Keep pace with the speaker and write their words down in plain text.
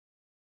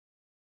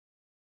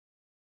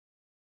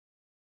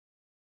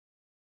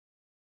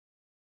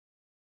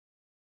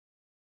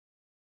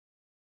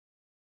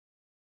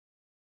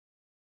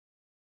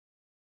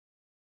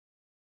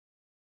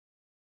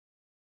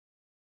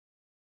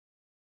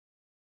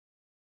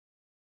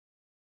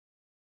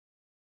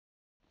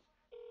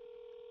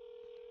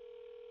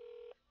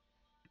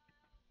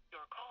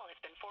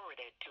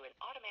forwarded to an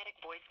automatic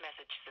voice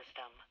message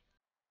system.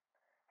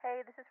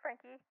 Hey, this is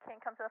Frankie.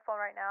 Can't come to the phone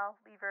right now.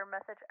 Leave your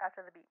message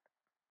after the beep.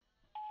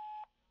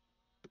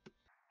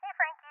 Hey,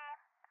 Frankie.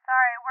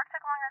 Sorry, work took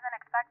longer than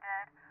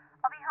expected.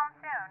 I'll be home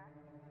soon.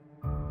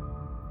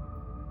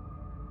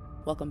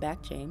 Welcome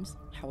back, James.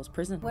 How was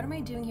prison? What am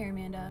I doing here,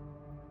 Amanda?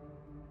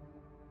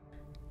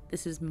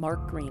 This is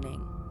Mark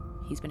Greening.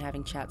 He's been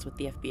having chats with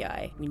the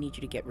FBI. We need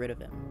you to get rid of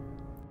him.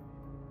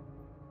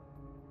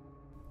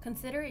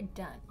 Consider it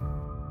done.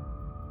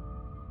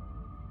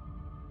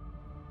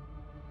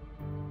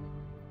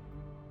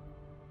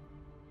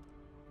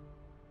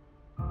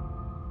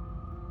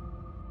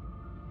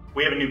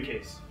 We have a new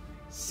case.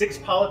 6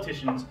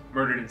 politicians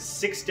murdered in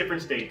 6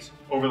 different states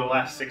over the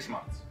last 6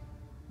 months.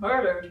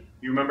 Murdered?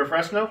 You remember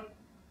Fresno?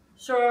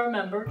 Sure, I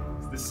remember.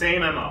 It's the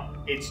same MO.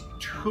 It's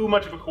too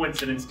much of a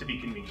coincidence to be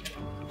convenient.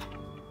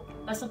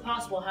 That's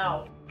impossible.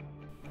 How?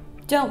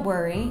 Don't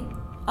worry.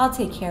 I'll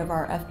take care of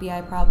our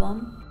FBI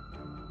problem.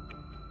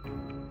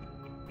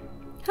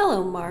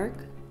 Hello, Mark.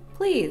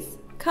 Please,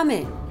 come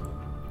in.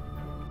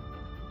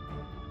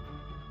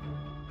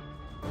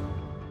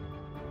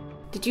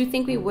 Did you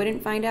think we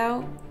wouldn't find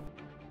out?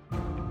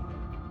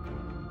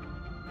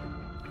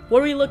 What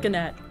are we looking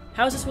at?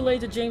 How is this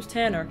related to James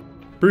Tanner?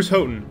 Bruce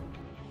Houghton.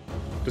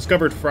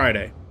 Discovered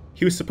Friday.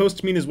 He was supposed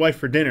to meet his wife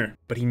for dinner,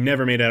 but he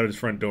never made out his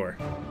front door.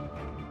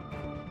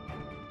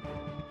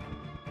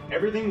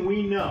 Everything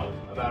we know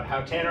about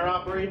how Tanner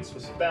operates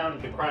was found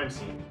at the crime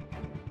scene.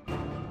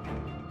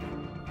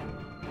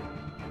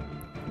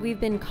 We've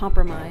been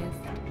compromised.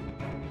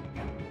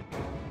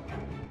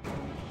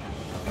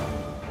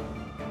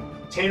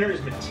 Tanner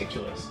is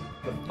meticulous,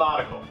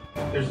 methodical.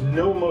 There's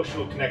no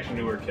emotional connection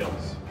to her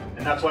kills,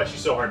 and that's why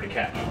she's so hard to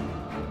catch.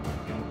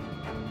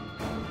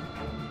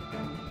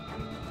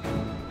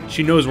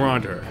 She knows we're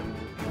onto her.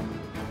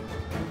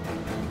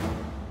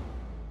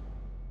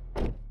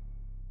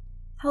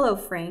 Hello,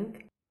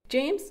 Frank.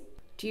 James,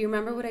 do you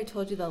remember what I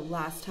told you the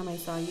last time I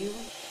saw you?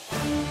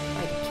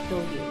 I'd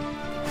kill you.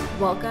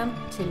 Welcome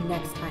to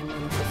next time,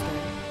 little sister.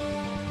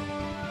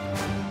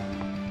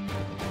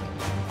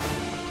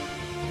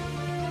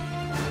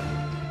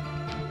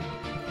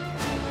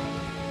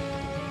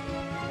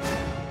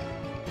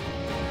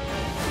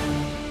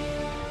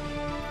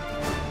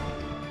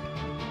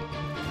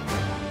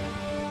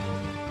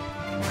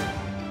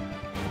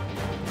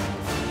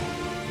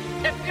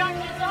 FBI,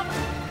 hands up!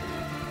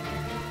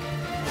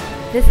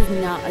 This is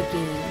not a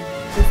game.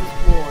 This is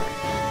war.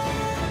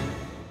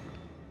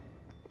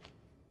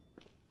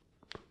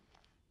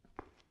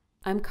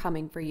 I'm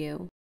coming for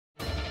you.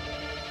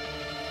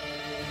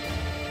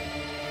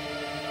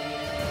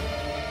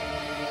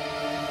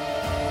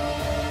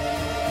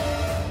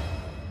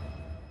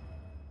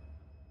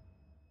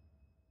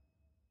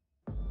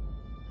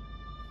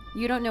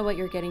 You don't know what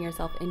you're getting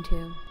yourself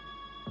into.